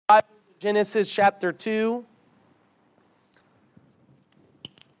Genesis chapter 2.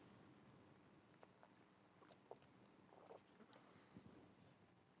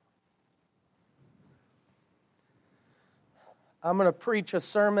 I'm going to preach a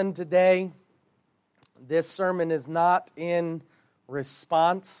sermon today. This sermon is not in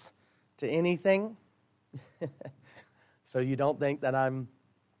response to anything. So you don't think that I'm,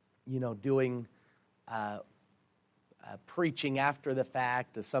 doing preaching after the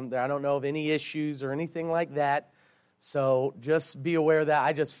fact or something. I don't know of any issues or anything like that. So just be aware of that.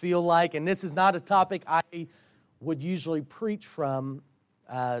 I just feel like, and this is not a topic I would usually preach from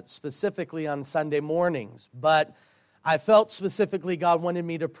specifically on Sunday mornings, but I felt specifically God wanted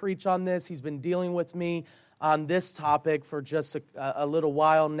me to preach on this. He's been dealing with me on this topic for just a little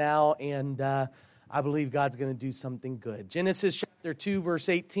while now, and I believe God's going to do something good. Genesis chapter 2, verse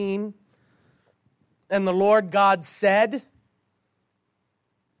 18. And the Lord God said,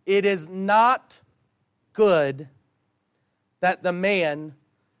 "It is not good that the man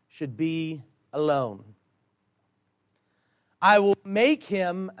should be alone. I will make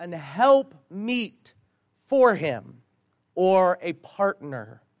him an helpmeet for him," or a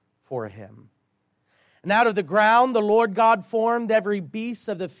partner for him. "And out of the ground the Lord God formed every beast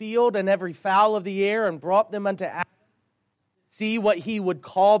of the field and every fowl of the air and brought them unto Adam, see what he would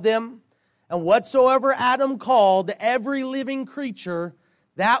call them. And whatsoever Adam called every living creature,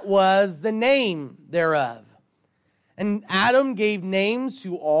 that was the name thereof. And Adam gave names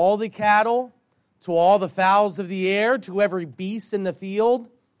to all the cattle, to all the fowls of the air, to every beast in the field.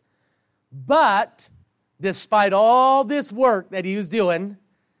 But despite all this work that he was doing,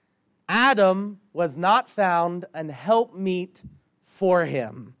 Adam was not found an helpmeet for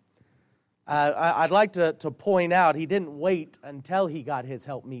him." I'd like to point out, he didn't wait until he got his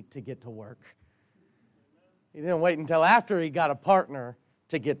helpmeet to get to work. He didn't wait until after he got a partner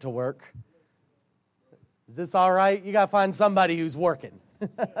to get to work. Is this all right? You got to find somebody who's working. You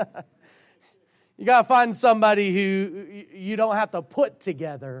got to find somebody who you don't have to put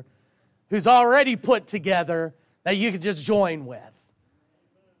together, who's already put together, that you can just join with.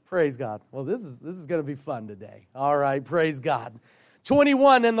 Praise God. Well, this is going to be fun today. All right, praise God.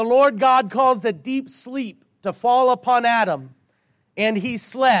 21, and the Lord God caused a deep sleep to fall upon Adam, and he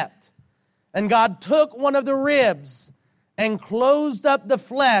slept. And God took one of the ribs and closed up the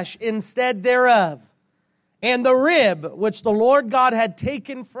flesh instead thereof. And the rib which the Lord God had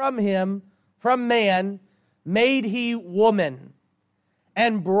taken from him, from man, made he woman,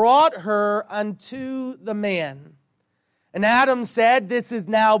 and brought her unto the man. And Adam said, "This is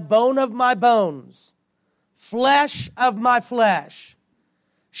now bone of my bones, flesh of my flesh.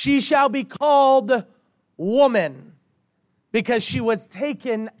 She shall be called woman, because she was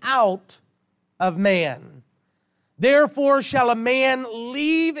taken out of man. Therefore shall a man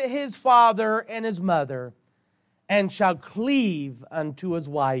leave his father and his mother, and shall cleave unto his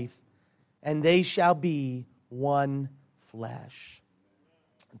wife, and they shall be one flesh."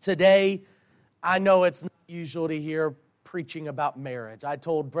 Today, I know it's not usual to hear preaching about marriage. I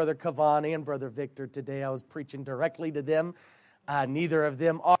told Brother Cavani and Brother Victor today I was preaching directly to them. Neither of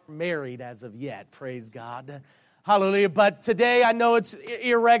them are married as of yet, praise God. Hallelujah. But today I know it's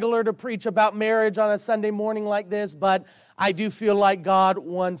irregular to preach about marriage on a Sunday morning like this, but I do feel like God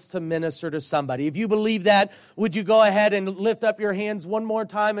wants to minister to somebody. If you believe that, would you go ahead and lift up your hands one more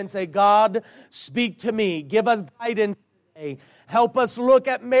time and say, "God, speak to me. Give us guidance today. Help us look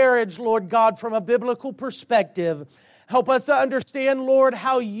at marriage, Lord God, from a biblical perspective. Help us to understand, Lord,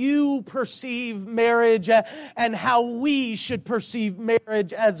 how you perceive marriage and how we should perceive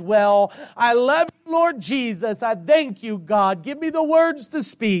marriage as well. I love you, Lord Jesus. I thank you, God. Give me the words to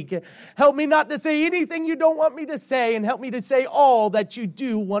speak. Help me not to say anything you don't want me to say, and help me to say all that you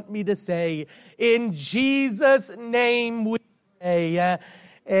do want me to say. In Jesus' name we pray.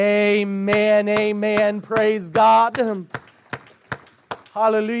 Amen, amen. Praise God.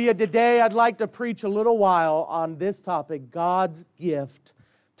 Hallelujah. Today I'd like to preach a little while on this topic, God's gift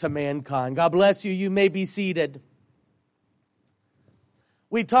to mankind. God bless you. You may be seated.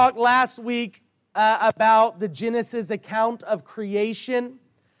 We talked last week about the Genesis account of creation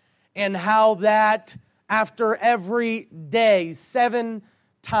and how that after every day, 6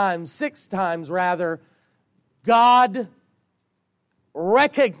 times rather, God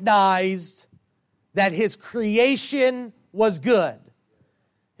recognized that his creation was good.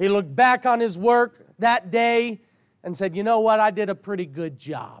 He looked back on his work that day and said, "You know what? I did a pretty good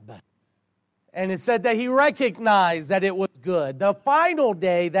job." And it said that he recognized that it was good. The final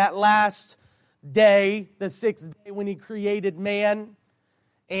day, that last day, the 6th day when he created man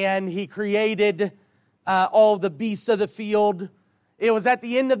and he created all the beasts of the field, it was at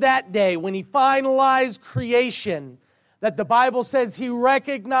the end of that day when he finalized creation that the Bible says he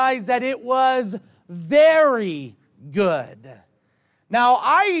recognized that it was very good. Now,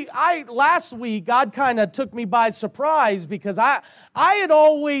 I last week, God kind of took me by surprise because I had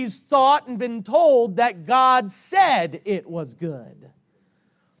always thought and been told that God said it was good.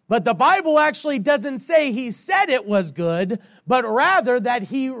 But the Bible actually doesn't say he said it was good, but rather that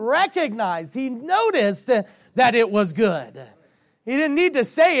he recognized, he noticed that it was good. He didn't need to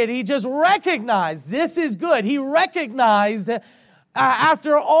say it, he just recognized this is good. He recognized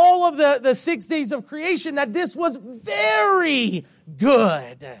after all of the 6 days of creation that this was very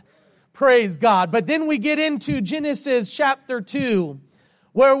good. Praise God. But then we get into Genesis chapter 2,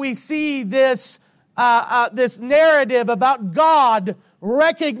 where we see this narrative about God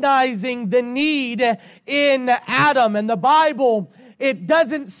recognizing the need in Adam. And the Bible, it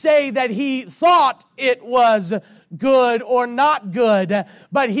doesn't say that he thought it was good or not good,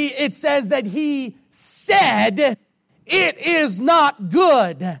 but it says that he said, it is not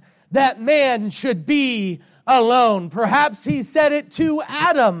good that man should be alone. Perhaps he said it to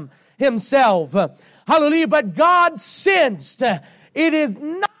Adam himself. Hallelujah. But God sensed it is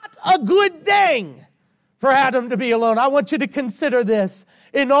not a good thing for Adam to be alone. I want you to consider this.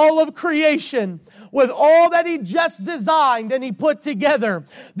 In all of creation, with all that he just designed and he put together,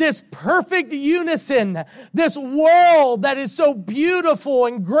 this perfect unison, this world that is so beautiful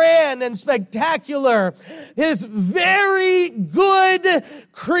and grand and spectacular, his very good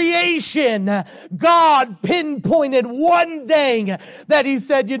creation, God pinpointed one thing that he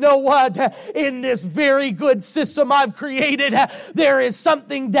said, you know what, in this very good system I've created, there is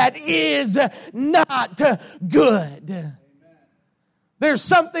something that is not good. There's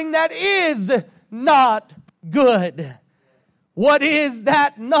something that is not good. What is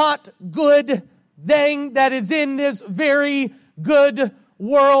that not good thing that is in this very good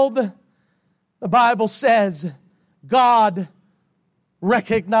world? The Bible says God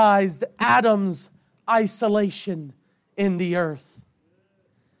recognized Adam's isolation in the earth.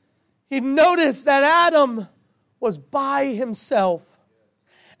 He noticed that Adam was by himself.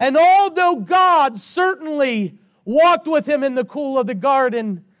 And although God certainly walked with him in the cool of the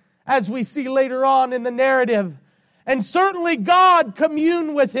garden, as we see later on in the narrative, and certainly God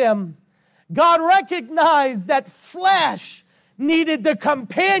communed with him, God recognized that flesh needed the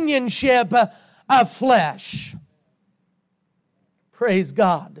companionship of flesh. Praise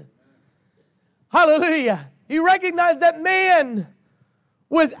God. Hallelujah. He recognized that man,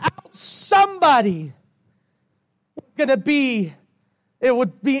 without somebody, it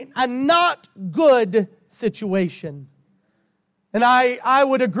would be a not good situation. And I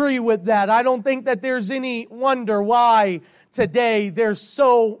would agree with that. I don't think that there's any wonder why today there's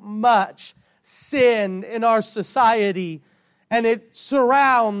so much sin in our society, and it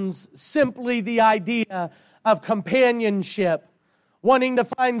surrounds simply the idea of companionship, wanting to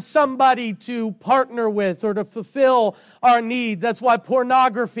find somebody to partner with or to fulfill our needs. That's why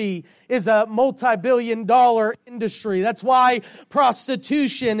pornography is a multi-billion-dollar industry. That's why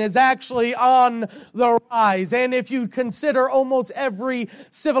prostitution is actually on the rise. And if you consider almost every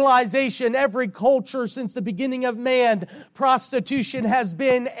civilization, every culture since the beginning of man, prostitution has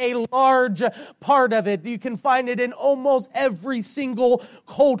been a large part of it. You can find it in almost every single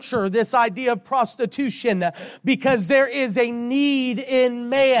culture, this idea of prostitution, because there is a need in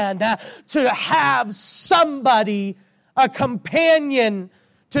man to have somebody, a companion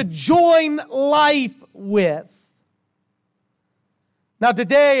to join life with. Now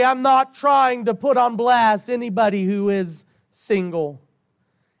today, I'm not trying to put on blast anybody who is single,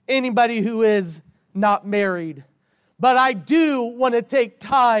 anybody who is not married, but I do want to take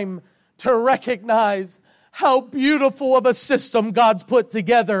time to recognize how beautiful of a system God's put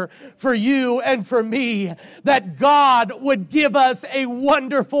together for you and for me, that God would give us a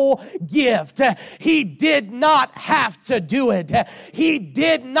wonderful gift. He did not have to do it. He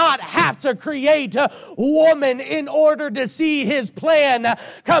did not have to create a woman in order to see his plan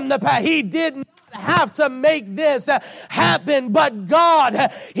come to pass. He did not have to make this happen, but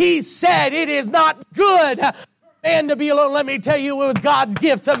God, he said it is not good man to be alone. Let me tell you, it was God's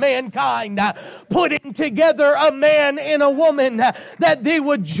gift to mankind, putting together a man and a woman that they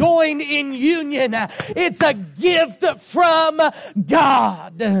would join in union. It's a gift from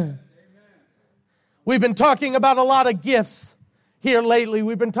God. We've been talking about a lot of gifts here lately.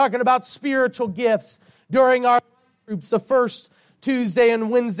 We've been talking about spiritual gifts during our groups. The first Tuesday and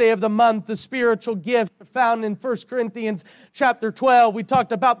Wednesday of the month, the spiritual gifts are found in 1 Corinthians chapter 12. We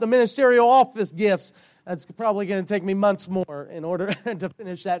talked about the ministerial office gifts. That's probably going to take me months more in order to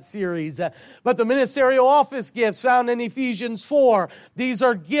finish that series. But the ministerial office gifts found in Ephesians 4, these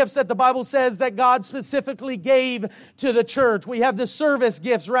are gifts that the Bible says that God specifically gave to the church. We have the service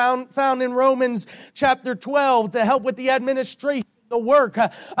gifts found in Romans chapter 12 to help with the administration, the work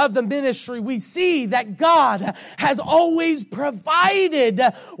of the ministry. We see that God has always provided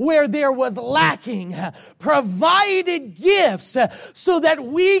where there was lacking, provided gifts so that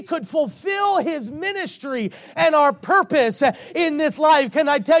we could fulfill His ministry and our purpose in this life. Can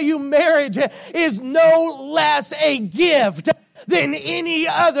I tell you, marriage is no less a gift than any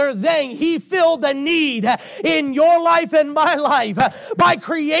other thing. He filled the need in your life and my life by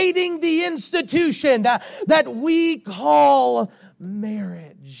creating the institution that we call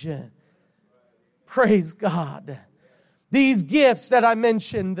marriage. Praise God. These gifts that I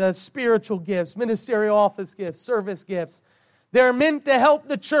mentioned, the spiritual gifts, ministerial office gifts, service gifts, they're meant to help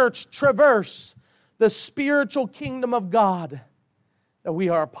the church traverse the spiritual kingdom of God that we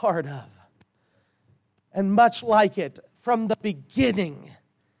are a part of. And much like it, from the beginning,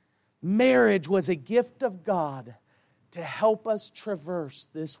 marriage was a gift of God to help us traverse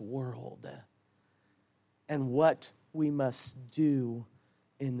this world and what we must do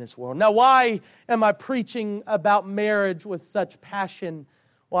in this world. Now, why am I preaching about marriage with such passion?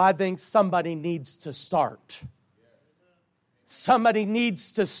 Well, I think somebody needs to start. Somebody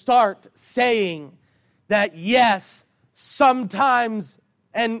needs to start saying that yes, sometimes,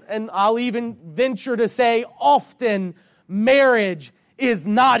 and I'll even venture to say often, marriage is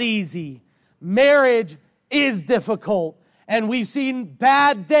not easy. Marriage is difficult. And we've seen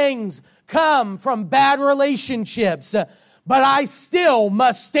bad things come from bad relationships. But I still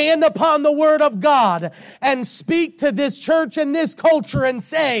must stand upon the Word of God and speak to this church and this culture and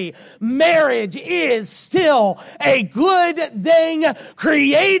say, marriage is still a good thing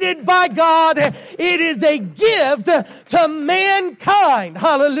created by God. It is a gift to mankind.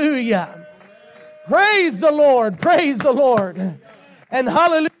 Hallelujah. Praise the Lord. Praise the Lord. And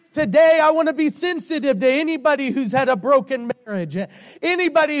hallelujah. Today, I want to be sensitive to anybody who's had a broken marriage,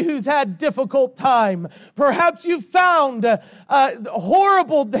 anybody who's had difficult time. Perhaps you found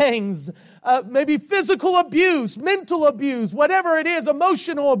horrible things, maybe physical abuse, mental abuse, whatever it is,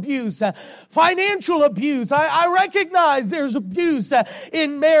 emotional abuse, financial abuse. I recognize there's abuse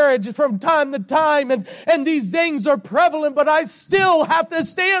in marriage from time to time, and these things are prevalent, but I still have to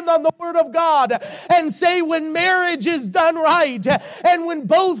stand on the Word of God and say when marriage is done right, and when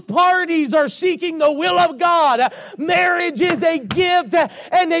both parties are seeking the will of God, marriage is a gift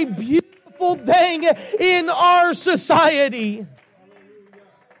and a beautiful thing in our society.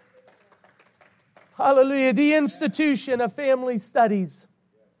 Hallelujah. The Institution of Family Studies.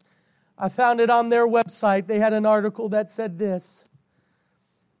 I found it on their website. They had an article that said this.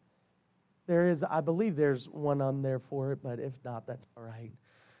 I believe there's one on there for it, but if not, that's all right. It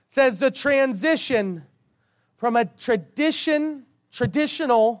says the transition from a traditional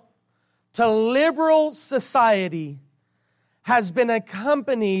to liberal society has been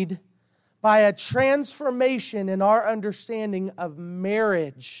accompanied by a transformation in our understanding of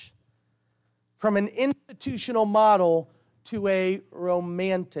marriage from an institutional model to a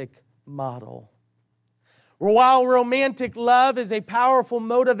romantic model. While romantic love is a powerful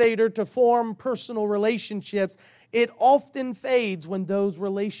motivator to form personal relationships, it often fades when those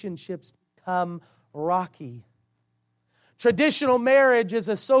relationships become rocky. Traditional marriage is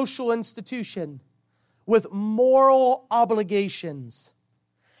a social institution with moral obligations.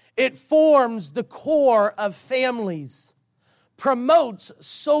 It forms the core of families, promotes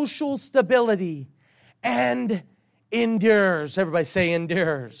social stability, and endures. Everybody say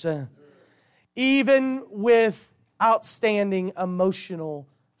endures. Even with outstanding emotional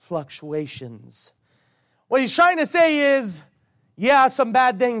fluctuations. What he's trying to say is, yeah, some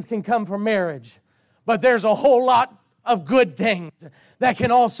bad things can come from marriage, but there's a whole lot of good things that can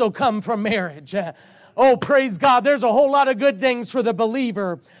also come from marriage. Oh, praise God. There's a whole lot of good things for the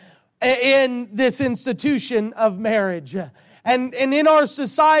believer in this institution of marriage. And in our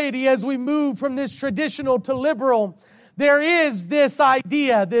society, as we move from this traditional to liberal, there is this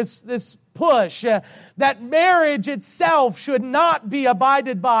idea, this push that marriage itself should not be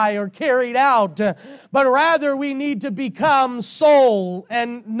abided by or carried out, but rather we need to become soul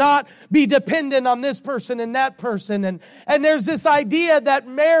and not be dependent on this person and that person. And there's this idea that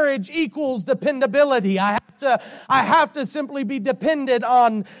marriage equals dependability. I have to simply be dependent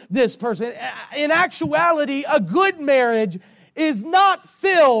on this person. In actuality, a good marriage is not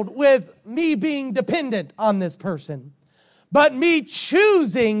filled with me being dependent on this person, but me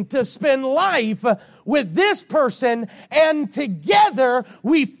choosing to spend life with this person, and together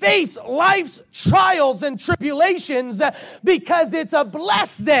we face life's trials and tribulations because it's a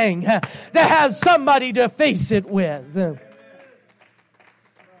blessed thing to have somebody to face it with.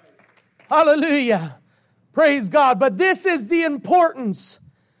 Hallelujah. Praise God. But this is the importance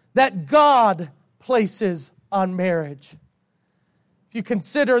that God places on marriage. If you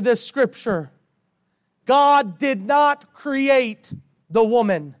consider this scripture, God did not create the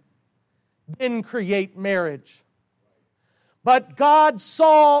woman, didn't create marriage. But God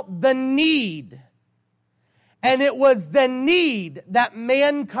saw the need. And it was the need that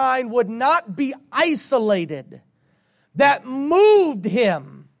mankind would not be isolated that moved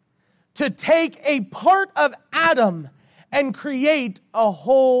Him to take a part of Adam and create a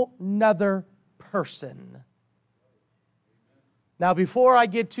whole nother person. Now, before I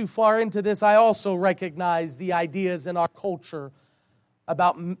get too far into this, I also recognize the ideas in our culture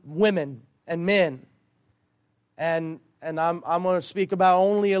about women and men. And I'm going to speak about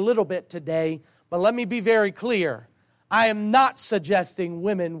only a little bit today, but let me be very clear. I am not suggesting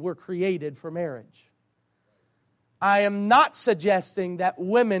women were created for marriage. I am not suggesting that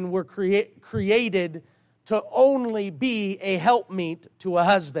women were created to only be a helpmeet to a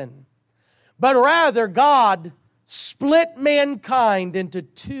husband. But rather, God split mankind into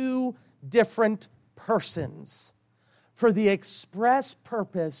two different persons for the express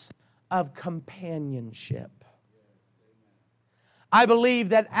purpose of companionship. I believe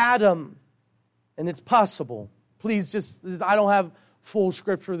that Adam, and it's possible, please just, I don't have full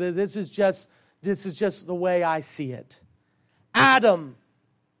scripture, this is just the way I see it. Adam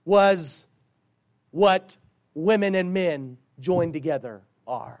was what women and men joined together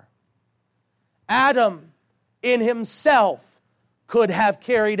are. Adam in himself could have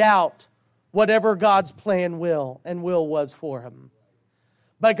carried out whatever God's plan will was for him.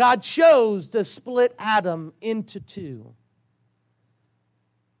 But God chose to split Adam into two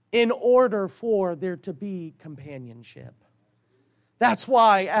in order for there to be companionship. That's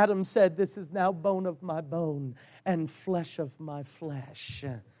why Adam said, "This is now bone of my bone and flesh of my flesh."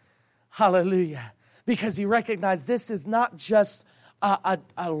 Hallelujah. Because he recognized this is not just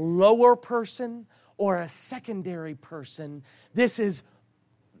a lower person or a secondary person. This is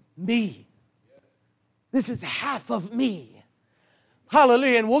me. This is half of me.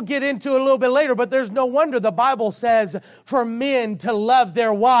 Hallelujah. And we'll get into it a little bit later, but there's no wonder the Bible says for men to love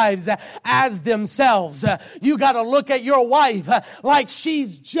their wives as themselves. You got to look at your wife like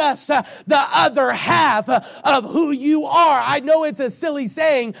she's just the other half of who you are. I know it's a silly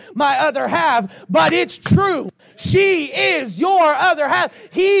saying, my other half, but it's true. She is your other half.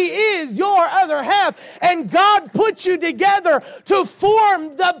 He is your other half. And God put you together to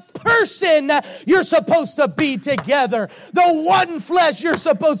form the person you're supposed to be together. The one flesh you're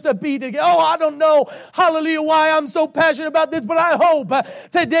supposed to be together. Oh, I don't know, hallelujah, why I'm so passionate about this, but I hope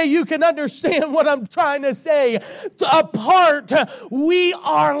today you can understand what I'm trying to say. Apart, we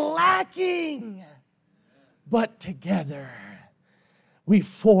are lacking. But together, we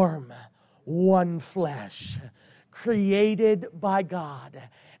form one flesh, created by God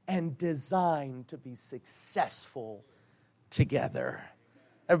and designed to be successful together.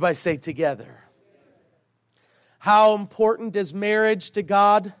 Everybody say together. How important is marriage to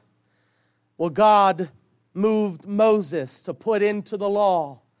God? Well, God moved Moses to put into the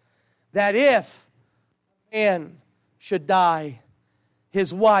law that if a man should die,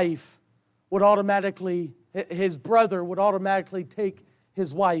 his wife would automatically, his brother would automatically take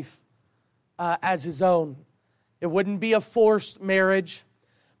his wife as his own. It wouldn't be a forced marriage,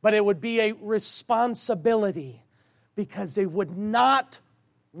 but it would be a responsibility because they would not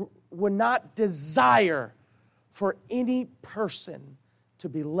desire for any person to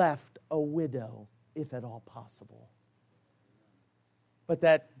be left a widow, if at all possible. But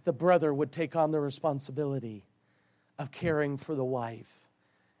that the brother would take on the responsibility of caring for the wife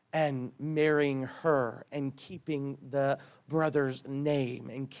and marrying her and keeping the brother's name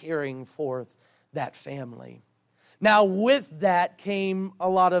and carrying forth that family. Now, with that came a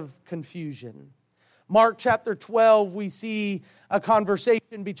lot of confusion. Mark chapter 12, we see a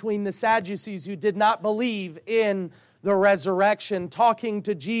conversation between the Sadducees who did not believe in the resurrection, talking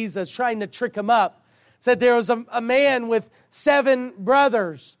to Jesus, trying to trick him up. Said there was a man with 7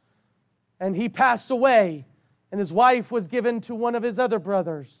 brothers, and he passed away, and his wife was given to one of his other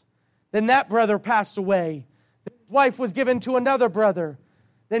brothers. Then that brother passed away. His wife was given to another brother.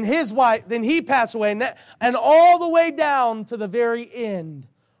 Then he passed away, and all the way down to the very end,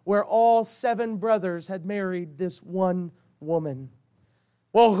 where all 7 brothers had married this one woman.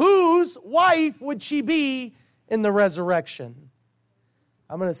 Well, whose wife would she be in the resurrection.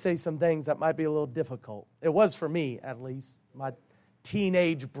 I'm going to say some things that might be a little difficult. It was for me, at least, my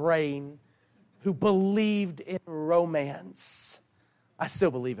teenage brain who believed in romance. I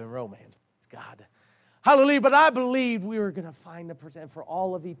still believe in romance, God. Hallelujah. But I believed we were going to find a person. For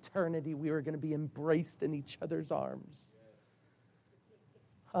all of eternity, we were going to be embraced in each other's arms.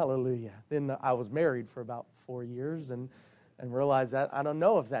 Hallelujah. Then I was married for about 4 years and realized that I don't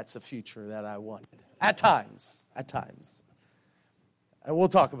know if that's the future that I wanted. At times. And we'll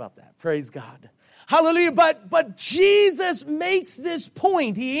talk about that. Praise God. Hallelujah. But Jesus makes this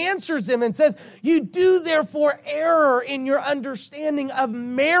point. He answers him and says, you do therefore err in your understanding of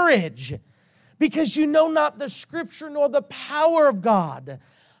marriage, because you know not the Scripture nor the power of God.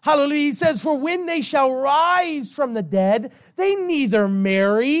 Hallelujah. He says, for when they shall rise from the dead, they neither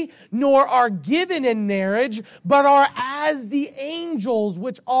marry nor are given in marriage, but are as the angels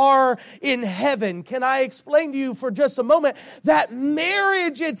which are in heaven. Can I explain to you for just a moment that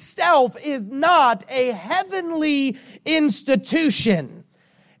marriage itself is not a heavenly institution?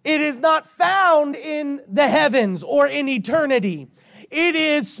 It is not found in the heavens or in eternity. It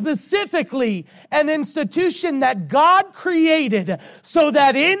is specifically an institution that God created so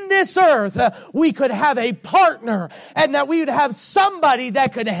that in this earth we could have a partner and that we would have somebody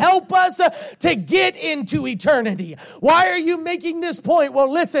that could help us to get into eternity. Why are you making this point? Well,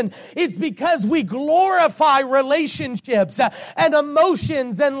 listen, it's because we glorify relationships and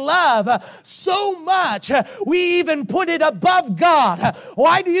emotions and love so much. We even put it above God.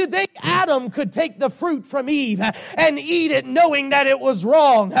 Why do you think Adam could take the fruit from Eve and eat it knowing that it was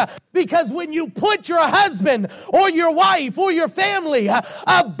wrong? Because when you put your husband or your wife or your family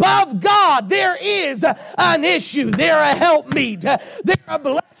above God, there is an issue. They're a helpmeet. They're a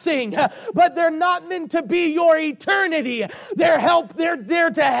blessing, but they're not meant to be your eternity. They're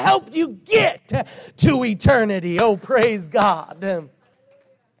there to help you get to eternity. Oh, praise God.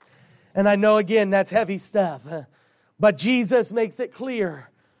 And I know, again, that's heavy stuff, but Jesus makes it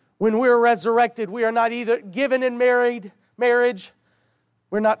clear. When we're resurrected, we are not either given in marriage,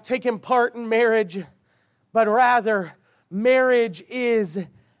 we're not taking part in marriage, but rather marriage is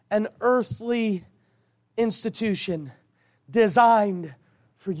an earthly institution designed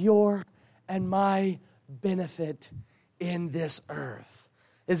for your and my benefit in this earth.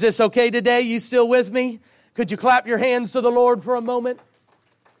 Is this okay today? You still with me? Could you clap your hands to the Lord for a moment?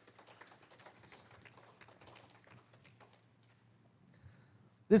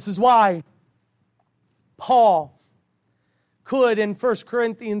 This is why Paul could, in 1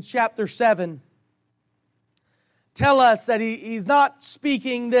 Corinthians chapter 7, tell us that he's not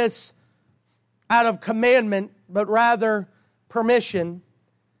speaking this out of commandment, but rather permission.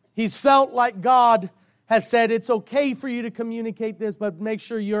 He's felt like God has said, it's okay for you to communicate this, but make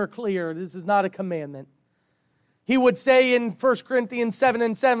sure you're clear. This is not a commandment. He would say in 1 Corinthians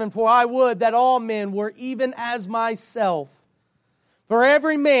 7:7, for I would that all men were even as myself. For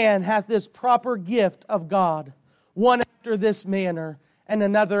every man hath this proper gift of God, one after this manner, and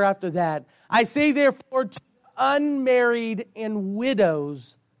another after that. I say therefore to unmarried and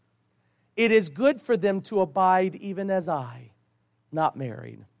widows, it is good for them to abide even as I, not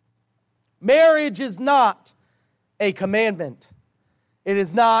married. Marriage is not a commandment. It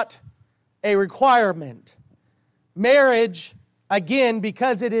is not a requirement. Marriage, again,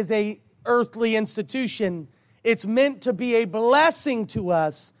 because it is an earthly institution, it's meant to be a blessing to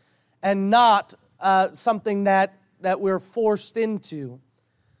us and not something that we're forced into.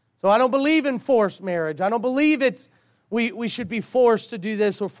 So I don't believe in forced marriage. I don't believe we should be forced to do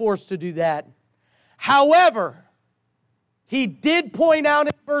this or forced to do that. However, he did point out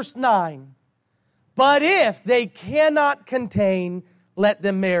in verse 9, but if they cannot contain, let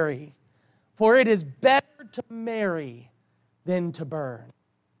them marry. For it is better to marry than to burn.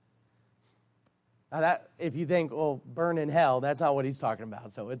 Now that, if you think, oh, burn in hell, that's not what he's talking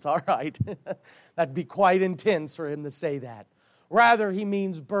about, so it's all right. That'd be quite intense for him to say that. Rather, he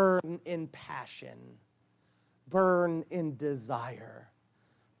means burn in passion, burn in desire,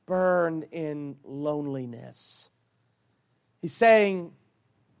 burn in loneliness. He's saying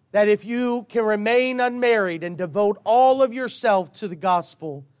that if you can remain unmarried and devote all of yourself to the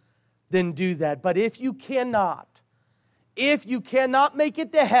gospel, then do that. But if you cannot make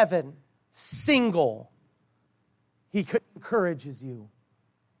it to heaven single, he encourages you,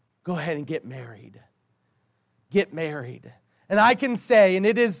 go ahead and get married. Get married. And I can say, and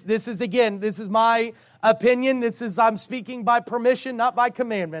this is my opinion, I'm speaking by permission, not by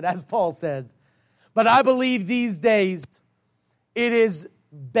commandment, as Paul says. But I believe these days it is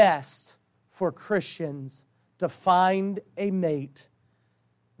best for Christians to find a mate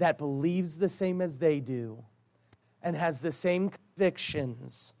that believes the same as they do, and has the same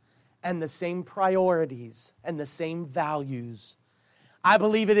convictions and the same priorities and the same values, I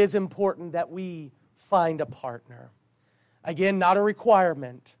believe it is important that we find a partner. Again, not a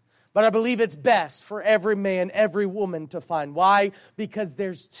requirement, but I believe it's best for every man, every woman to find. Why? Because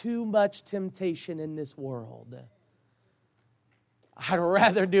there's too much temptation in this world. I'd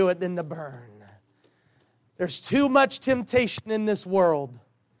rather do it than to burn. There's too much temptation in this world.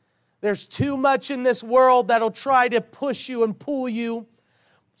 There's too much in this world that'll try to push you and pull you.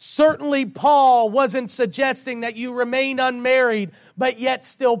 Certainly, Paul wasn't suggesting that you remain unmarried, but yet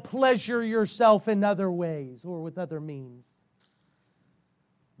still pleasure yourself in other ways or with other means.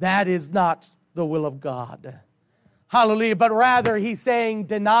 That is not the will of God. Hallelujah. But rather, he's saying,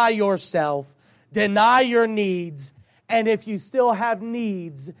 deny yourself, deny your needs, and if you still have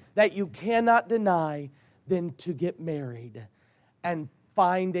needs that you cannot deny, then to get married and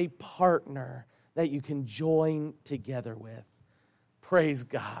find a partner that you can join together with. Praise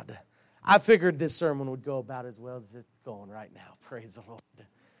God. I figured this sermon would go about as well as it's going right now. Praise the Lord.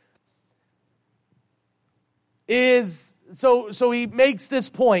 So he makes this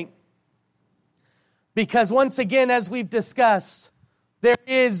point because once again, as we've discussed, there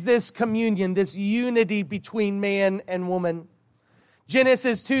is this communion, this unity between man and woman.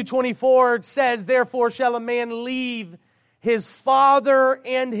 Genesis 2:24 says, therefore shall a man leave his father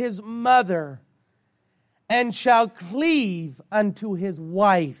and his mother, and shall cleave unto his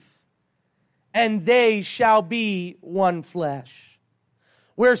wife, and they shall be one flesh.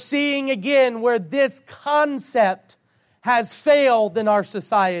 We're seeing again where this concept has failed in our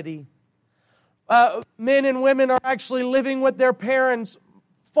society. Men and women are actually living with their parents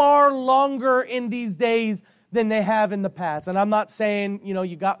far longer in these days than they have in the past. And I'm not saying,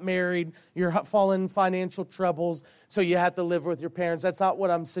 you got married, you're falling in financial troubles, so you have to live with your parents. That's not what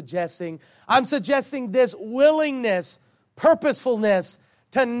I'm suggesting. I'm suggesting this willingness, purposefulness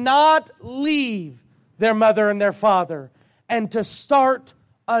to not leave their mother and their father and to start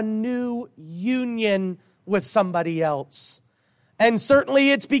a new union with somebody else. And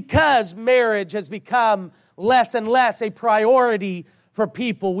certainly it's because marriage has become less and less a priority for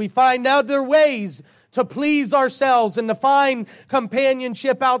people. We find other ways to please ourselves and to find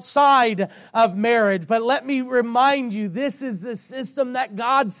companionship outside of marriage. But let me remind you, this is the system that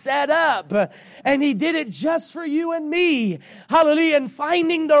God set up. And He did it just for you and me. Hallelujah. And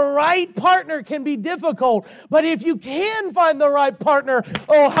finding the right partner can be difficult. But if you can find the right partner,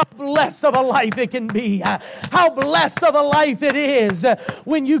 oh, how blessed of a life it can be. How blessed of a life it is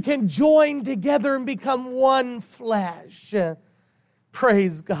when you can join together and become one flesh.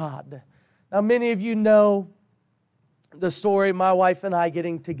 Praise God. Now, many of you know the story of my wife and I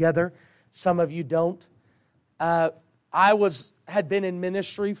getting together. Some of you don't. I had been in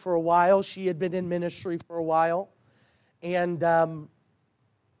ministry for a while. She had been in ministry for a while. And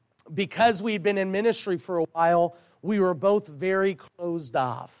because we'd been in ministry for a while, we were both very closed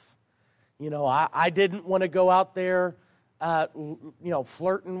off. I didn't want to go out there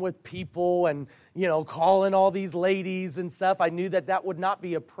flirting with people and, calling all these ladies and stuff. I knew that would not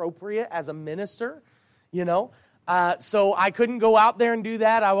be appropriate as a minister, So I couldn't go out there and do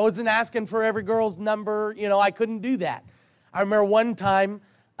that. I wasn't asking for every girl's number. I couldn't do that. I remember one time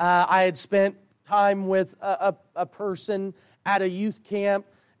I had spent time with a person at a youth camp,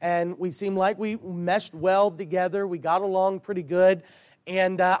 and we seemed like we meshed well together. We got along pretty good.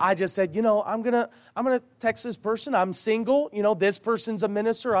 And I just said, I'm gonna text this person. I'm single. This person's a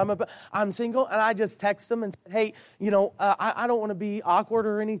minister. I'm single. And I just text them and said, hey, I don't want to be awkward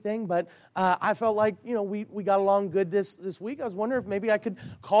or anything, but I felt like, we got along good this week. I was wondering if maybe I could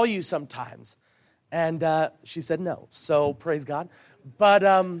call you sometimes. And she said no. So praise God. But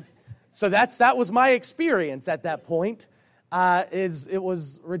so that was my experience at that point. It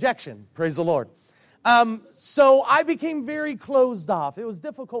was rejection. Praise the Lord. So I became very closed off. It was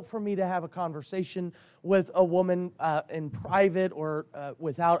difficult for me to have a conversation with a woman in private or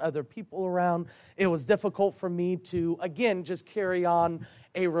without other people around. It was difficult for me to, again, just carry on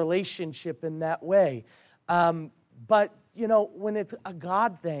a relationship in that way. But, when it's a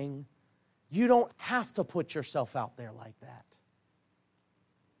God thing, you don't have to put yourself out there like that.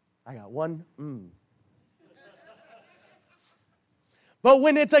 I got one. But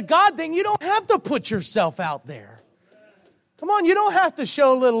when it's a God thing, you don't have to put yourself out there. Come on, you don't have to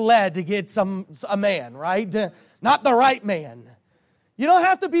show a little lead to get a man, right? Not the right man. You don't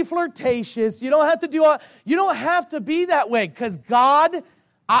have to be flirtatious. You don't have to be that way because God,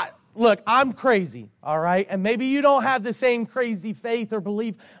 I'm crazy, all right? And maybe you don't have the same crazy faith or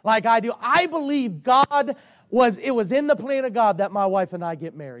belief like I do. I believe God it was in the plan of God that my wife and I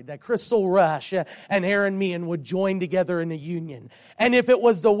get married, that Crystal Rush and Aaron Meehan would join together in a union. And if it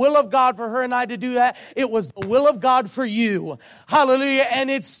was the will of God for her and I to do that, it was the will of God for you. Hallelujah.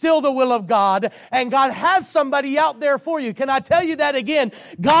 And it's still the will of God. And God has somebody out there for you. Can I tell you that again?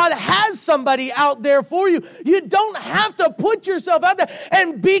 God has somebody out there for you. You don't have to put yourself out there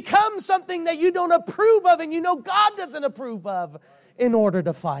and become something that you don't approve of and you know God doesn't approve of in order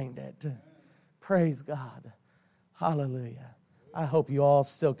to find it. Praise God. Hallelujah. I hope you all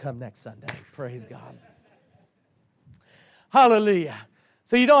still come next Sunday. Praise God. Hallelujah.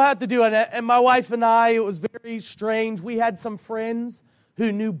 So you don't have to do it. And my wife and I, it was very strange. We had some friends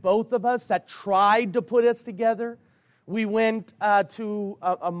who knew both of us that tried to put us together. We went to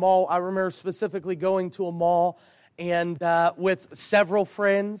a mall. I remember specifically going to a mall and with several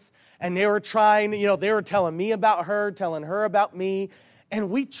friends. And they were trying, they were telling me about her, telling her about me. And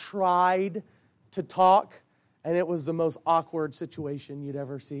we tried to talk. And it was the most awkward situation you'd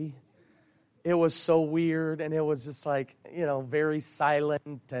ever see. It was so weird, and it was just like, very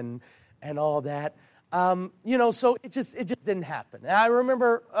silent and all that. So it just didn't happen. And I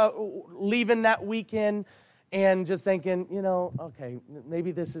remember leaving that weekend and just thinking, okay,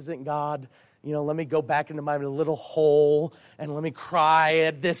 maybe this isn't God. Let me go back into my little hole and let me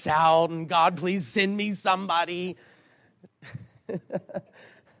cry this out. And God, please send me somebody.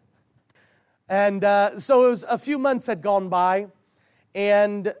 And so it was a few months had gone by,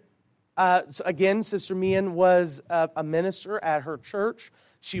 and so again, Sister Meehan was a minister at her church.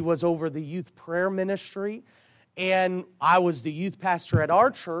 She was over the youth prayer ministry, and I was the youth pastor at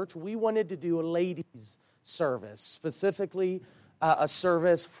our church. We wanted to do a ladies' service, specifically a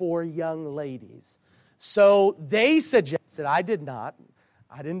service for young ladies. So they suggested, I didn't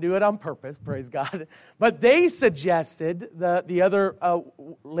do it on purpose, praise God. But they suggested, the other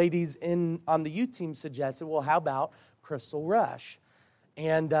ladies on the youth team suggested, well, how about Crystal Rush?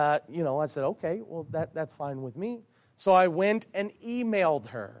 And, I said, okay, well, that's fine with me. So I went and emailed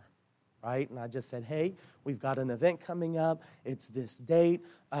her, right? And I just said, hey, we've got an event coming up. It's this date.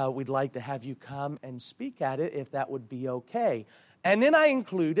 We'd like to have you come and speak at it if that would be okay. And then I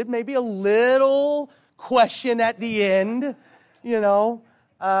included maybe a little question at the end,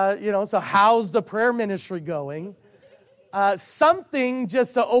 so how's the prayer ministry going? Something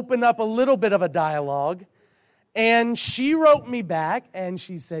just to open up a little bit of a dialogue. And she wrote me back and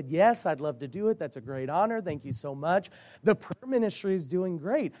she said, yes, I'd love to do it. That's a great honor. Thank you so much. The prayer ministry is doing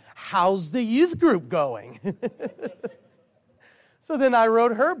great. How's the youth group going? So then I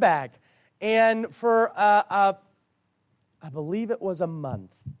wrote her back. And for, I believe it was a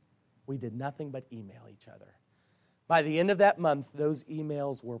month, we did nothing but email each other. By the end of that month, those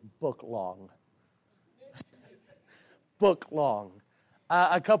emails were book long. Book long.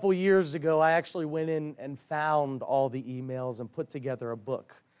 A couple years ago, I actually went in and found all the emails and put together a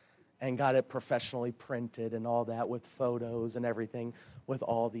book and got it professionally printed and all that with photos and everything with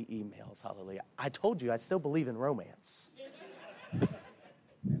all the emails. Hallelujah. I told you, I still believe in romance.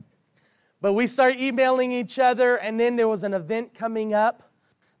 But we started emailing each other, and then there was an event coming up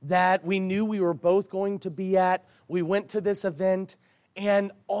that we knew we were both going to be at. We went to this event,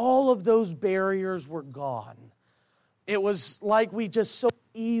 and all of those barriers were gone. It was like we just so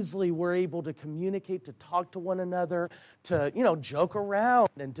easily were able to communicate, to talk to one another, to, joke around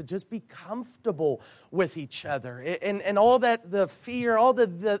and to just be comfortable with each other. And all that, the fear, all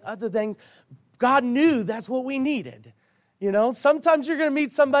the other things, God knew that's what we needed. Sometimes you're going to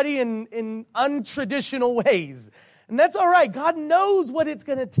meet somebody in untraditional ways. And that's all right. God knows what it's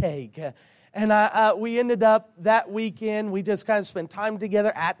going to take. And we ended up that weekend, we just kind of spent time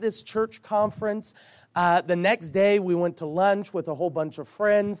together at this church conference. The next day, we went to lunch with a whole bunch of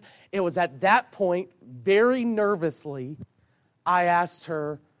friends. It was at that point, very nervously, I asked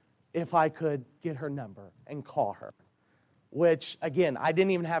her if I could get her number and call her. Which, again, I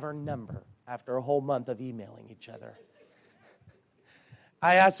didn't even have her number after a whole month of emailing each other.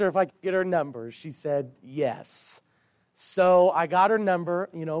 I asked her if I could get her number. She said yes. So I got her number.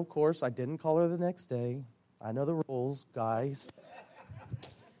 Of course, I didn't call her the next day. I know the rules, guys.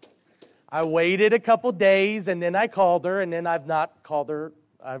 I waited a couple days, and then I called her, and then I've not called her.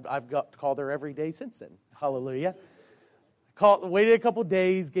 I've called her every day since then. Hallelujah. Waited a couple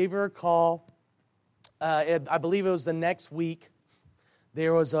days, gave her a call. I believe it was the next week.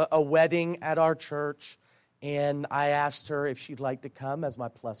 There was a wedding at our church, and I asked her if she'd like to come as my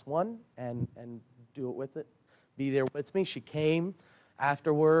plus one and do it with it. Be there with me. She came.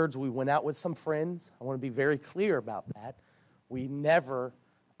 Afterwards, we went out with some friends. I want to be very clear about that. We never,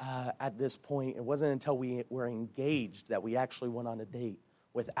 at this point, it wasn't until we were engaged that we actually went on a date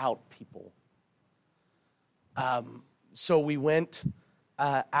without people. So we went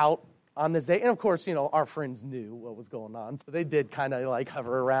out on this day. And of course, our friends knew what was going on. So they did kind of like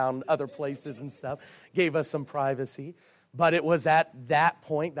hover around other places and stuff, gave us some privacy. But it was at that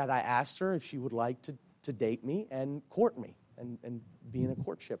point that I asked her if she would like to date me and court me and be in a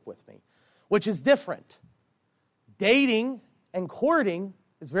courtship with me, which is different. Dating and courting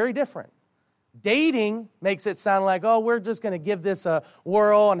is very different. Dating makes it sound like, oh, we're just going to give this a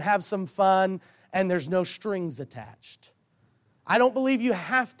whirl and have some fun, and there's no strings attached. I don't believe you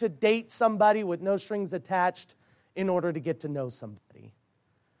have to date somebody with no strings attached in order to get to know somebody.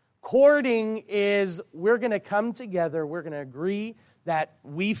 Courting is we're going to come together, we're going to agree that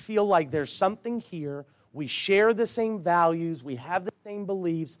we feel like there's something here, we share the same values, we have the same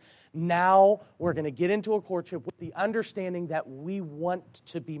beliefs. Now we're going to get into a courtship with the understanding that we want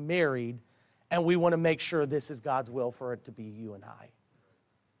to be married and we want to make sure this is God's will for it to be you and I.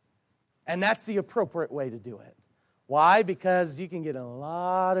 And that's the appropriate way to do it. Why? Because you can get in a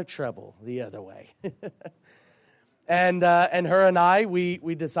lot of trouble the other way. And her and I,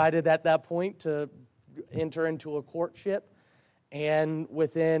 we decided at that point to enter into a courtship. And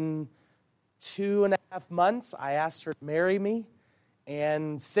within 2.5 months, I asked her to marry me.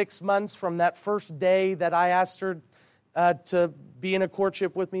 And 6 months from that first day that I asked her to be in a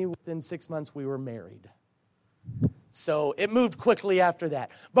courtship with me, within 6 months we were married. So it moved quickly after that.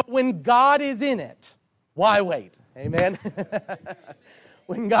 But when God is in it, why wait? Amen?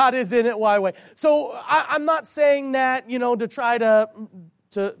 When God is in it, why wait? So I'm not saying that, to try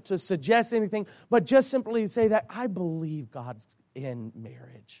to suggest anything, but just simply say that I believe God's in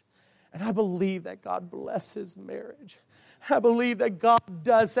marriage. And I believe that God blesses marriage. I believe that God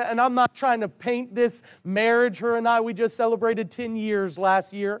does that. And I'm not trying to paint this marriage. Her and I, we just celebrated 10 years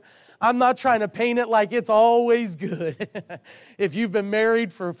last year. I'm not trying to paint it like it's always good. If you've been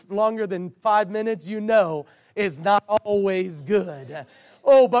married for longer than 5 minutes, you know it's not always good.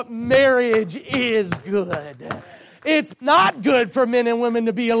 Oh, but marriage is good. It's not good for men and women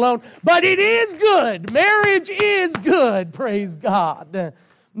to be alone, but it is good. Marriage is good, praise God.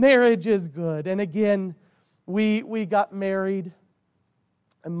 Marriage is good. And again, we got married,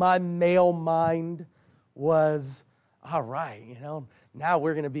 and my male mind was, all right, now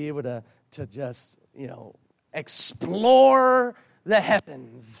we're going to be able to just, explore the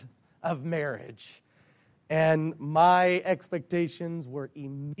heavens of marriage. And my expectations were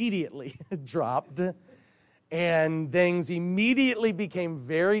immediately dropped, and things immediately became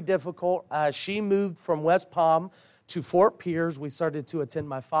very difficult. She moved from West Palm to Fort Pierce. We started to attend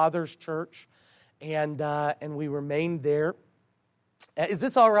my father's church, and we remained there. Is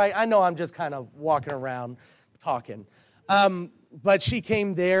this all right? I know I'm just kind of walking around talking. But she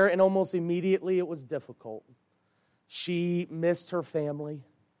came there, and almost immediately it was difficult. She missed her family.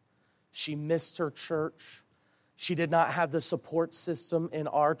 She missed her church. She did not have the support system in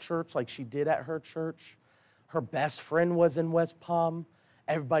our church like she did at her church. Her best friend was in West Palm.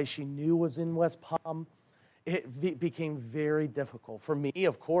 Everybody she knew was in West Palm. It became very difficult. For me,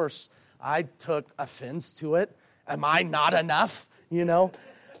 of course, I took offense to it. Am I not enough?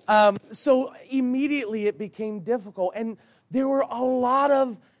 So immediately it became difficult. And there were a lot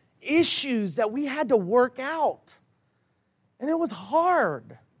of issues that we had to work out. And it was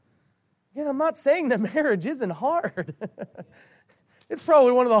hard. Again, I'm not saying that marriage isn't hard. It's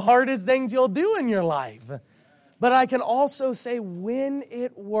probably one of the hardest things you'll do in your life. But I can also say when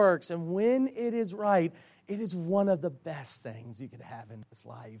it works and when it is right, it is one of the best things you could have in this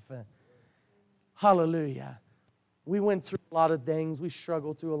life. Hallelujah. We went through a lot of things. We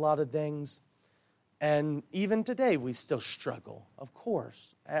struggled through a lot of things. And even today, we still struggle, of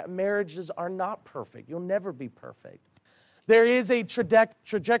course. Marriages are not perfect. You'll never be perfect. There is a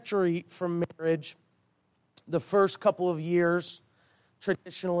trajectory from marriage. The first couple of years,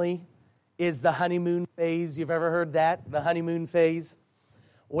 traditionally, is the honeymoon phase. You've ever heard that? The honeymoon phase,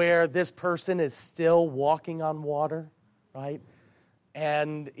 where this person is still walking on water, right?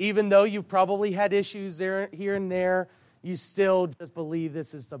 And even though you've probably had issues there, here and there, you still just believe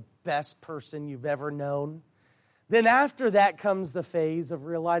this is the best person you've ever known. Then after that comes the phase of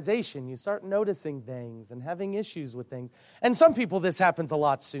realization. You start noticing things and having issues with things. And some people, this happens a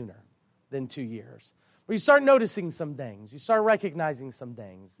lot sooner than 2 years. Where you start noticing some things. You start recognizing some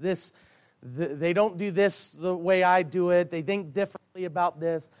things. They don't do this the way I do it. They think differently about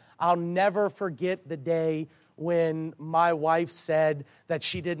this. I'll never forget the day when my wife said that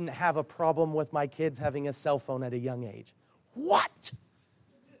she didn't have a problem with my kids having a cell phone at a young age. What?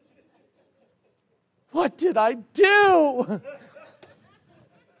 What did I do?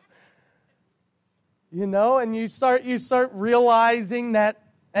 And you start realizing that,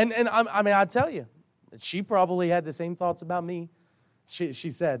 and I tell you, She probably had the same thoughts about me. She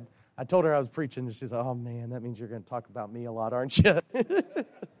said, I told her I was preaching, and she said, oh, man, that means you're going to talk about me a lot, aren't you?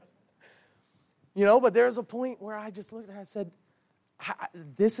 But there's a point where I just looked at her and I said,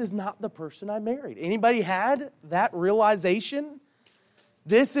 this is not the person I married. Anybody had that realization?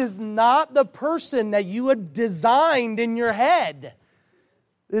 This is not the person that you had designed in your head.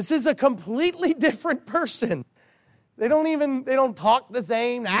 This is a completely different person. They don't talk the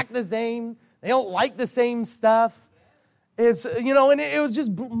same, act the same. They don't like the same stuff. And it was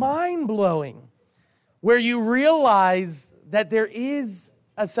just mind-blowing where you realize that there is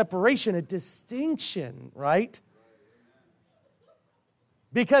a separation, a distinction, right?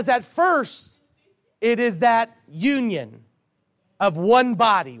 Because at first, it is that union of one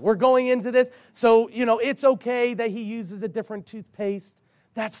body. We're going into this, so, it's okay that he uses a different toothpaste.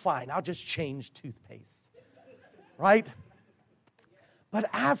 That's fine. I'll just change toothpaste, right? But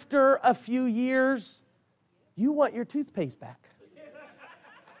after a few years, you want your toothpaste back.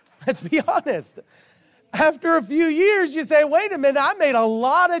 Let's be honest. After a few years, you say, wait a minute, I made a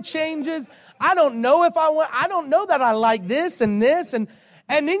lot of changes. I don't know that I like this, and then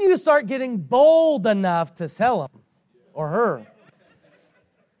you start getting bold enough to sell him or her.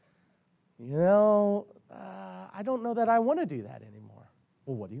 I don't know that I want to do that anymore.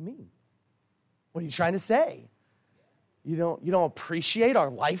 Well, what do you mean? What are you trying to say? You don't appreciate our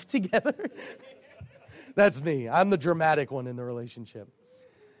life together? That's me. I'm the dramatic one in the relationship.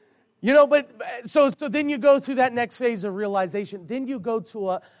 But so then you go through that next phase of realization. Then you go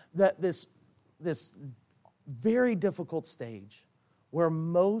to this very difficult stage where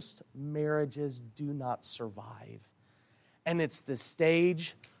most marriages do not survive. And it's the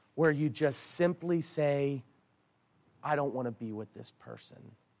stage where you just simply say, I don't want to be with this person.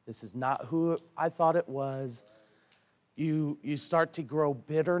 This is not who I thought it was. You start to grow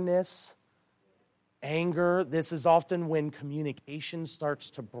bitterness, anger. This is often when communication starts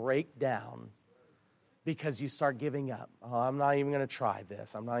to break down because you start giving up. Oh, I'm not even going to try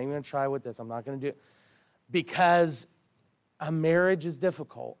this. I'm not even going to try with this. I'm not going to do it. Because a marriage is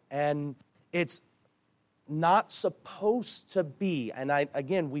difficult and it's not supposed to be,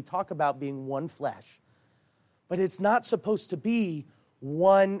 and we talk about being one flesh, but it's not supposed to be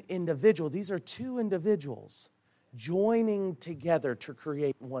one individual. These are two individuals joining together to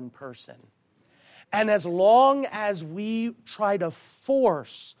create one person. And as long as we try to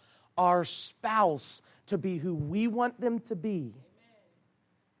force our spouse to be who we want them to be,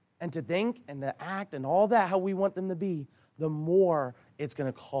 and to think and to act and all that how we want them to be, the more it's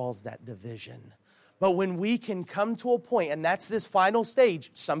going to cause that division. But when we can come to a point, and that's this final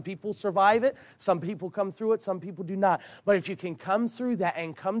stage, some people survive it, some people come through it, some people do not. But if you can come through that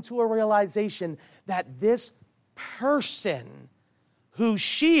and come to a realization that this person, who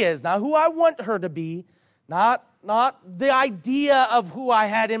she is, not who I want her to be, not the idea of who I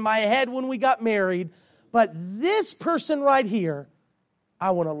had in my head when we got married, but this person right here,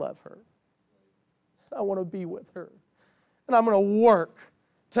 I want to love her. I want to be with her. And I'm going to work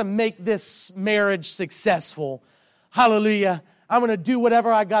to make this marriage successful. Hallelujah. I'm going to do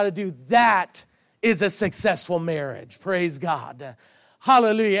whatever I got to do. That is a successful marriage. Praise God.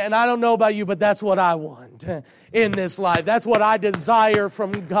 Hallelujah. And I don't know about you, but that's what I want in this life. That's what I desire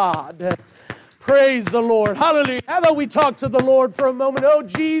from God. Praise the Lord. Hallelujah. How about we talk to the Lord for a moment? Oh,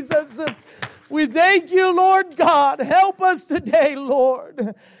 Jesus, we thank you, Lord God. Help us today,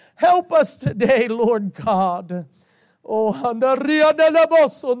 Lord. Help us today, Lord God. Oh,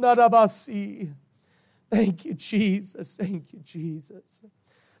 thank you, Jesus. Thank you, Jesus.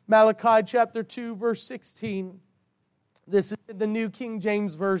 Malachi chapter 2, verse 16. This is the New King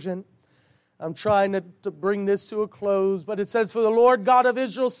James Version. I'm trying to bring this to a close, but it says, for the Lord God of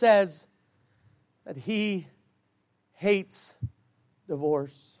Israel says that he hates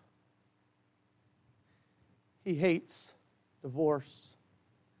divorce. He hates divorce.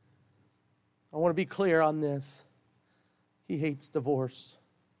 I want to be clear on this. He hates divorce.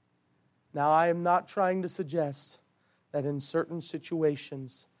 Now, I am not trying to suggest that in certain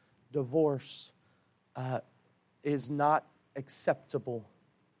situations, divorce is not acceptable.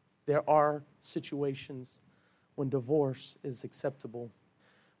 There are situations when divorce is acceptable.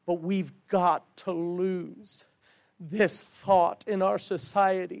 But we've got to lose this thought in our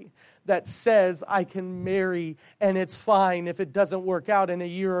society that says I can marry and it's fine. If it doesn't work out in a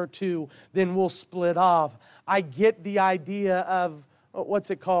year or two, then we'll split off. I get the idea of,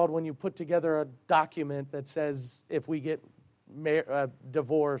 what's it called when you put together a document that says if we get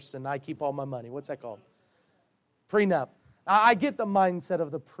divorced and I keep all my money. What's that called? Prenup. I get the mindset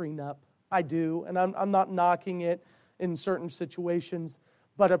of the prenup. I do, and I'm not knocking it in certain situations.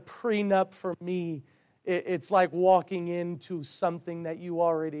 But a prenup for me It's like walking into something that you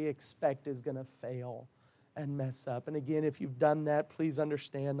already expect is going to fail and mess up. And again, if you've done that, please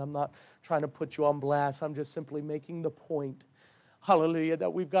understand, I'm not trying to put you on blast. I'm just simply making the point, hallelujah,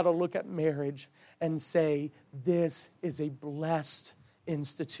 that we've got to look at marriage and say, this is a blessed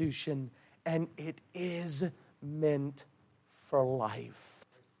institution, and it is meant for life.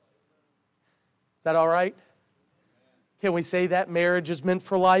 Is that all right? Can we say that marriage is meant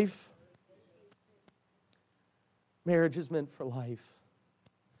for life? Marriage is meant for life.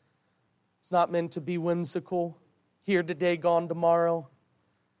 It's not meant to be whimsical, here today, gone tomorrow.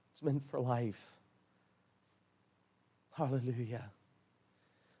 It's meant for life. Hallelujah.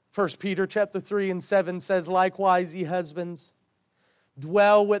 1 Peter chapter 3 and 7 says, likewise, ye husbands,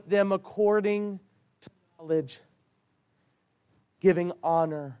 dwell with them according to knowledge, giving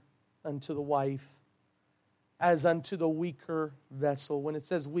honor unto the wife as unto the weaker vessel. When it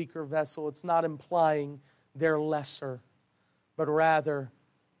says weaker vessel, it's not implying they're lesser, but rather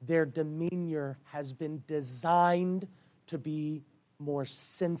their demeanor has been designed to be more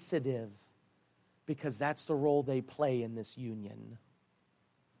sensitive, because that's the role they play in this union.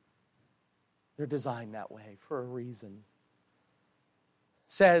 They're designed that way for a reason.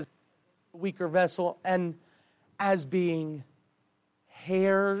 It says weaker vessel, and as being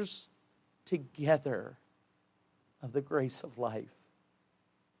heirs together of the grace of life.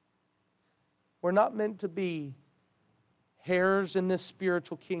 We're not meant to be heirs in this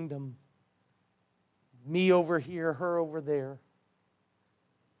spiritual kingdom. Me over here, her over there.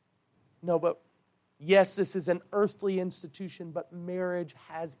 No, but yes, this is an earthly institution, but marriage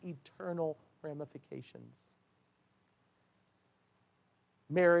has eternal ramifications.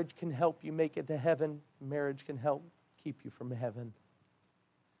 Marriage can help you make it to heaven. Marriage can help keep you from heaven.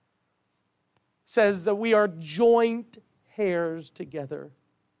 It says that we are joint heirs together.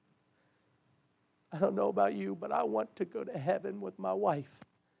 I don't know about you, but I want to go to heaven with my wife,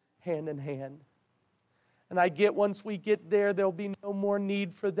 hand in hand. And I get once we get there, there'll be no more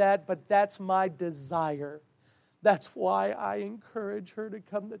need for that, but that's my desire. That's why I encourage her to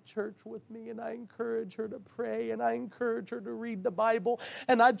come to church with me, and I encourage her to pray, and I encourage her to read the Bible,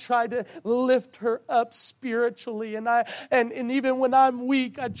 and I try to lift her up spiritually, and even when I'm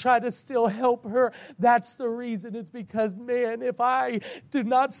weak, I try to still help her. That's the reason. It's because, man, if I do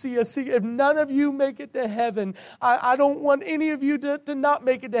not if none of you make it to heaven, I don't want any of you to not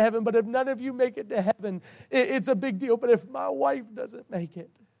make it to heaven, but if none of you make it to heaven, it's a big deal. But if my wife doesn't make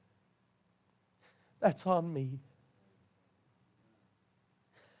it, that's on me.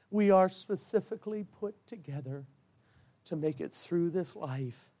 We are specifically put together to make it through this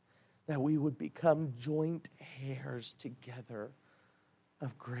life, that we would become joint heirs together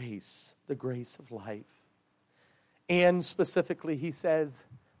of grace, the grace of life. And specifically, he says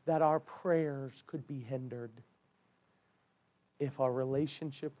that our prayers could be hindered if our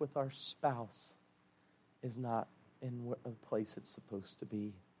relationship with our spouse is not in the place it's supposed to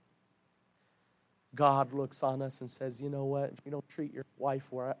be. God looks on us and says, you know what? If you don't treat your wife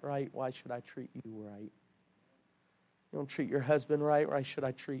right, why should I treat you right? You don't treat your husband right, why should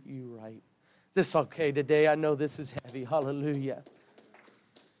I treat you right? Is this okay today? I know this is heavy. Hallelujah.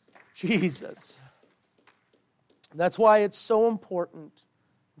 Jesus. That's why it's so important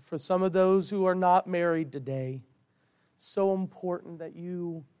for some of those who are not married today. So important that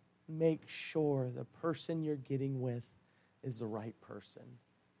you make sure the person you're getting with is the right person.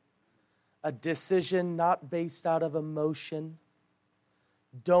 A decision not based out of emotion.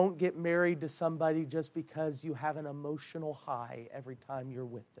 Don't get married to somebody just because you have an emotional high every time you're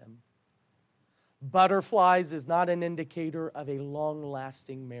with them. Butterflies is not an indicator of a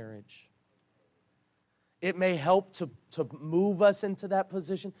long-lasting marriage. It may help to move us into that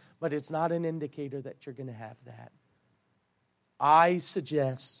position, but it's not an indicator that you're going to have that. I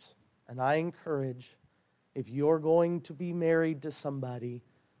suggest and I encourage, if you're going to be married to somebody,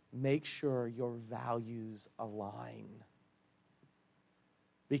 make sure your values align.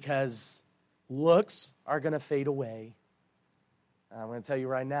 Because looks are going to fade away. I'm going to tell you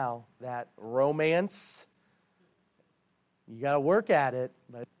right now that romance, you got to work at it,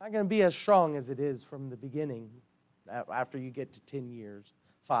 but it's not going to be as strong as it is from the beginning after you get to 10 years,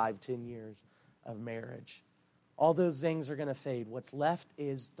 10 years of marriage. All those things are going to fade. What's left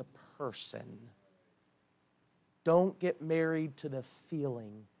is the person. Don't get married to the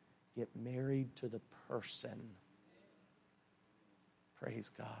feeling. Get married to the person. Praise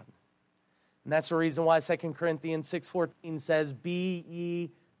God. And that's the reason why 2 Corinthians 6:14 says, be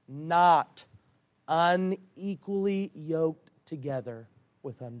ye not unequally yoked together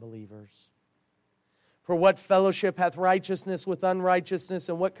with unbelievers. For what fellowship hath righteousness with unrighteousness,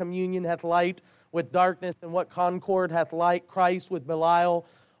 and what communion hath light with darkness, and what concord hath light Christ with Belial?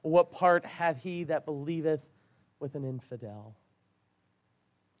 Or what part hath he that believeth with an infidel?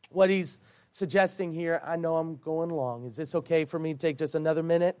 What he's suggesting here, I know I'm going long. Is this okay for me to take just another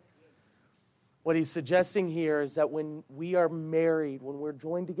minute? What he's suggesting here is that when we are married, when we're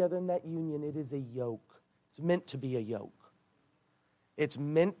joined together in that union, it is a yoke. It's meant to be a yoke. It's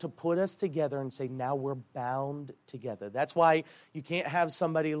meant to put us together and say, now we're bound together. That's why you can't have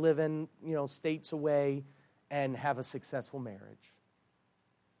somebody living, states away and have a successful marriage.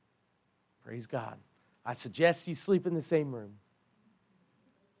 Praise God. I suggest you sleep in the same room.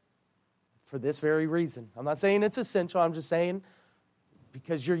 For this very reason. I'm not saying it's essential. I'm just saying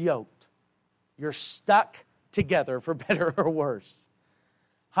because you're yoked. You're stuck together for better or worse.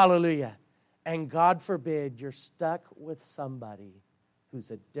 Hallelujah. And God forbid you're stuck with somebody who's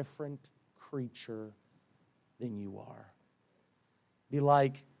a different creature than you are. Be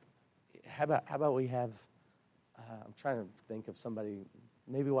like, how about we have, I'm trying to think of somebody,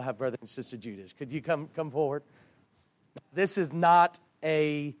 maybe we'll have Brother and Sister Judas. Could you come forward? This is not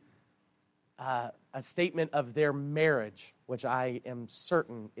a statement of their marriage, which I am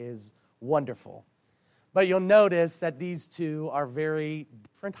certain is wonderful. But you'll notice that these two are very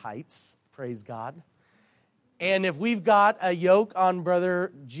different heights, praise God. And if we've got a yoke on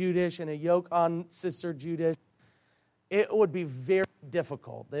Brother Judas and a yoke on Sister Judas, it would be very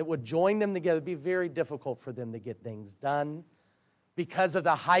difficult. It would join them together. It would be very difficult for them to get things done. Because of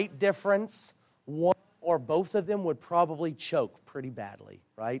the height difference, one or both of them would probably choke pretty badly,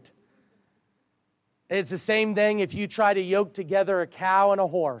 right? It's the same thing if you try to yoke together a cow and a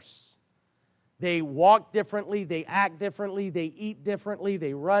horse. They walk differently, they act differently, they eat differently,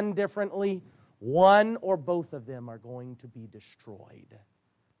 they run differently. One or both of them are going to be destroyed.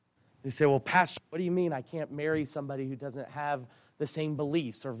 You say, well, Pastor, what do you mean I can't marry somebody who doesn't have the same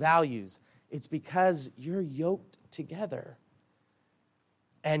beliefs or values? It's because you're yoked together.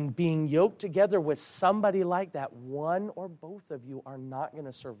 And being yoked together with somebody like that, one or both of you are not going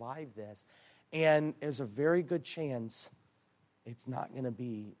to survive this. And there's a very good chance it's not going to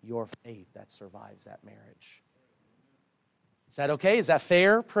be your faith that survives that marriage. Is that okay? Is that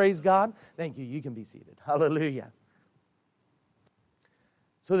fair? Praise God. Thank you. You can be seated. Hallelujah.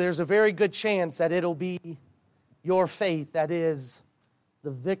 So there's a very good chance that it'll be your faith that is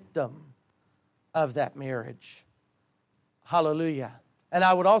the victim of that marriage. Hallelujah. And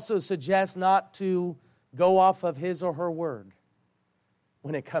I would also suggest not to go off of his or her word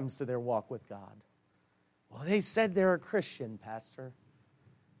when it comes to their walk with God. Well, they said they're a Christian, Pastor.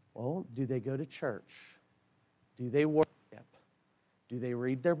 Well, do they go to church? Do they worship? Do they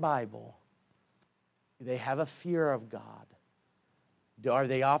read their Bible? Do they have a fear of God? Are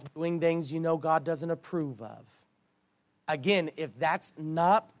they off doing things God doesn't approve of? Again, if that's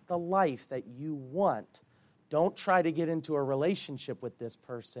not the life that you want, don't try to get into a relationship with this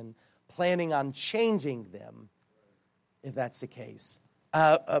person planning on changing them if that's the case.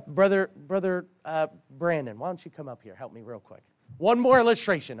 Brother Brandon, why don't you come up here? Help me real quick. One more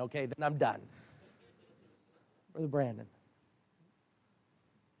illustration, okay, then I'm done. Brother Brandon.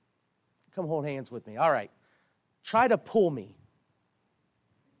 Come hold hands with me. All right. Try to pull me.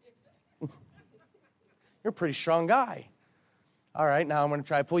 You're a pretty strong guy. All right, now I'm going to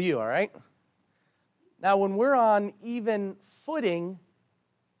try to pull you, all right? Now, when we're on even footing,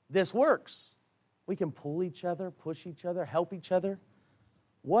 this works. We can pull each other, push each other, help each other.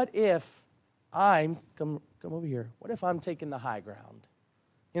 What if come over here. What if I'm taking the high ground?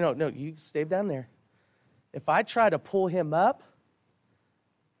 No, you stay down there. If I try to pull him up,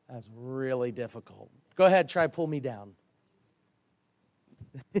 that's really difficult. Go ahead, try to pull me down.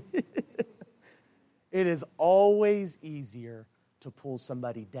 It is always easier to pull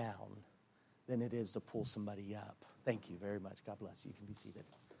somebody down than it is to pull somebody up. Thank you very much. God bless you. You can be seated.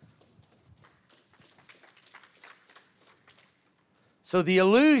 So the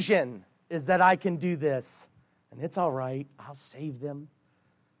illusion is that I can do this, and it's all right. I'll save them.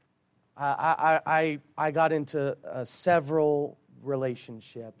 I got into several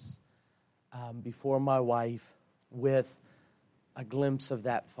relationships before my wife with a glimpse of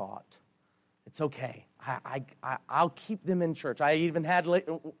that thought. It's okay. I'll keep them in church. I even had,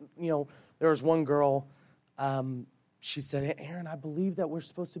 there was one girl, she said, hey, Aaron, I believe that we're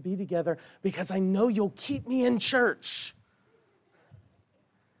supposed to be together because I know you'll keep me in church.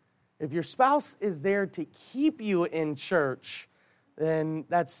 If your spouse is there to keep you in church, then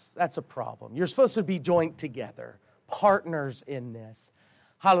that's a problem. You're supposed to be joined together, partners in this.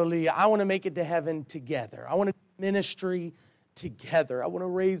 Hallelujah. I want to make it to heaven together. I want to ministry together. I want to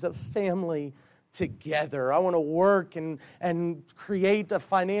raise a family together. I want to work and create a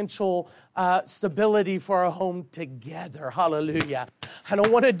financial stability for our home together. Hallelujah. I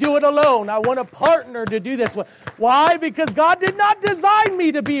don't want to do it alone. I want to partner to do this. Why? Because God did not design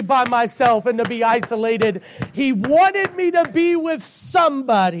me to be by myself and to be isolated. He wanted me to be with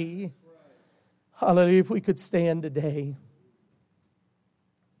somebody. Hallelujah. If we could stand today.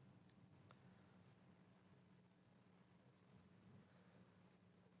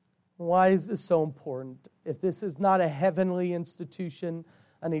 Why is this so important? If this is not a heavenly institution,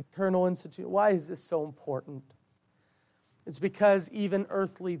 an eternal institution, why is this so important? It's because even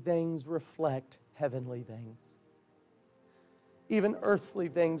earthly things reflect heavenly things. Even earthly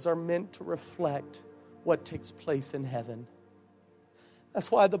things are meant to reflect what takes place in heaven. That's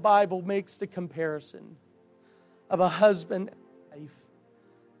why the Bible makes the comparison of a husband and wife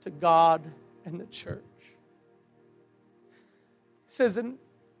to God and the church. It says,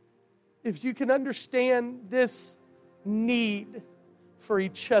 if you can understand this need for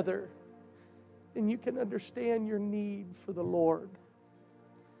each other, then you can understand your need for the Lord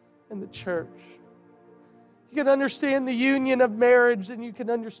and the church. You can understand the union of marriage, and you can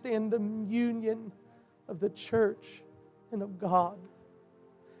understand the union of the church and of God.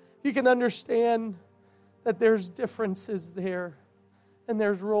 You can understand that there's differences there and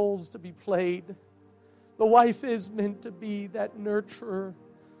there's roles to be played. The wife is meant to be that nurturer.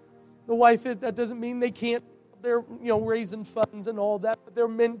 The wife is, that doesn't mean they can't, they're raising funds and all that, but they're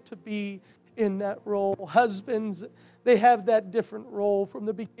meant to be in that role. Husbands, they have that different role. From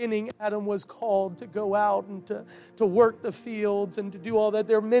the beginning, Adam was called to go out and to work the fields and to do all that.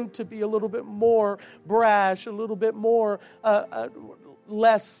 They're meant to be a little bit more brash, a little bit more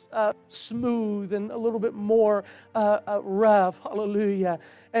less smooth, and a little bit more rough. Hallelujah.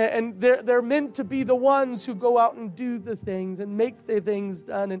 And they're meant to be the ones who go out and do the things and make the things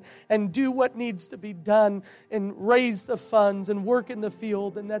done and do what needs to be done and raise the funds and work in the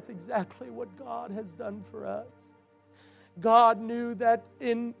field. And that's exactly what God has done for us. God knew that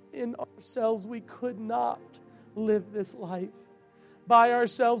in ourselves we could not live this life. By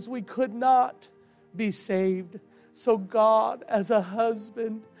ourselves we could not be saved. So God, as a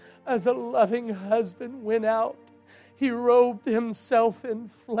husband, as a loving husband, went out. He robed himself in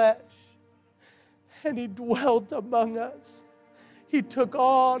flesh, and he dwelt among us. He took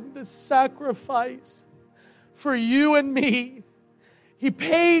on the sacrifice for you and me. He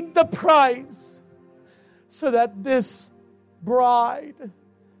paid the price so that this bride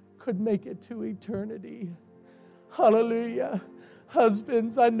could make it to eternity. Hallelujah.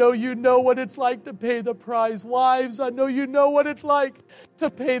 Husbands, I know you know what it's like to pay the price. Wives, I know you know what it's like to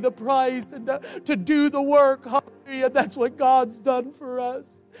pay the price and to do the work. Hallelujah. That's what God's done for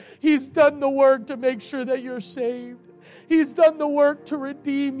us. He's done the work to make sure that you're saved. He's done the work to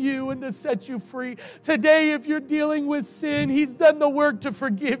redeem you and to set you free. Today, if you're dealing with sin, He's done the work to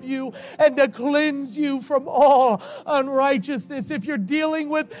forgive you and to cleanse you from all unrighteousness. If you're dealing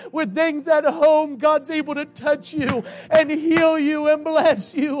with things at home, God's able to touch you and heal you and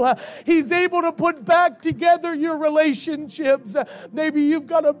bless you. He's able to put back together your relationships. Maybe you've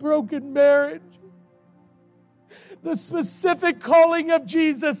got a broken marriage. The specific calling of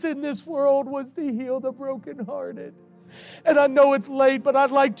Jesus in this world was to heal the brokenhearted. And I know it's late, but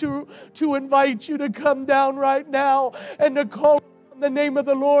I'd like to invite you to come down right now and to call on the name of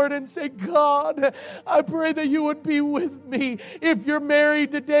the Lord and say, God, I pray that you would be with me. If you're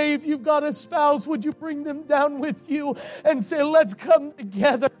married today, if you've got a spouse, would you bring them down with you and say, let's come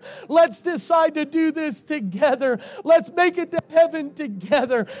together. Let's decide to do this together. Let's make it to heaven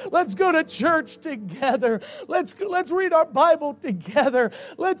together. Let's go to church together. Let's read our Bible together.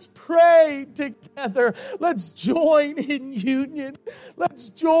 Let's pray together. Let's join in union. Let's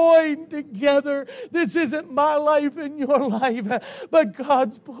join together. This isn't my life and your life, but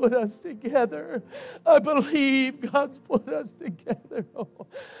God's put us together. I believe God's put us together.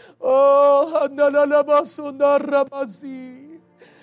 Oh,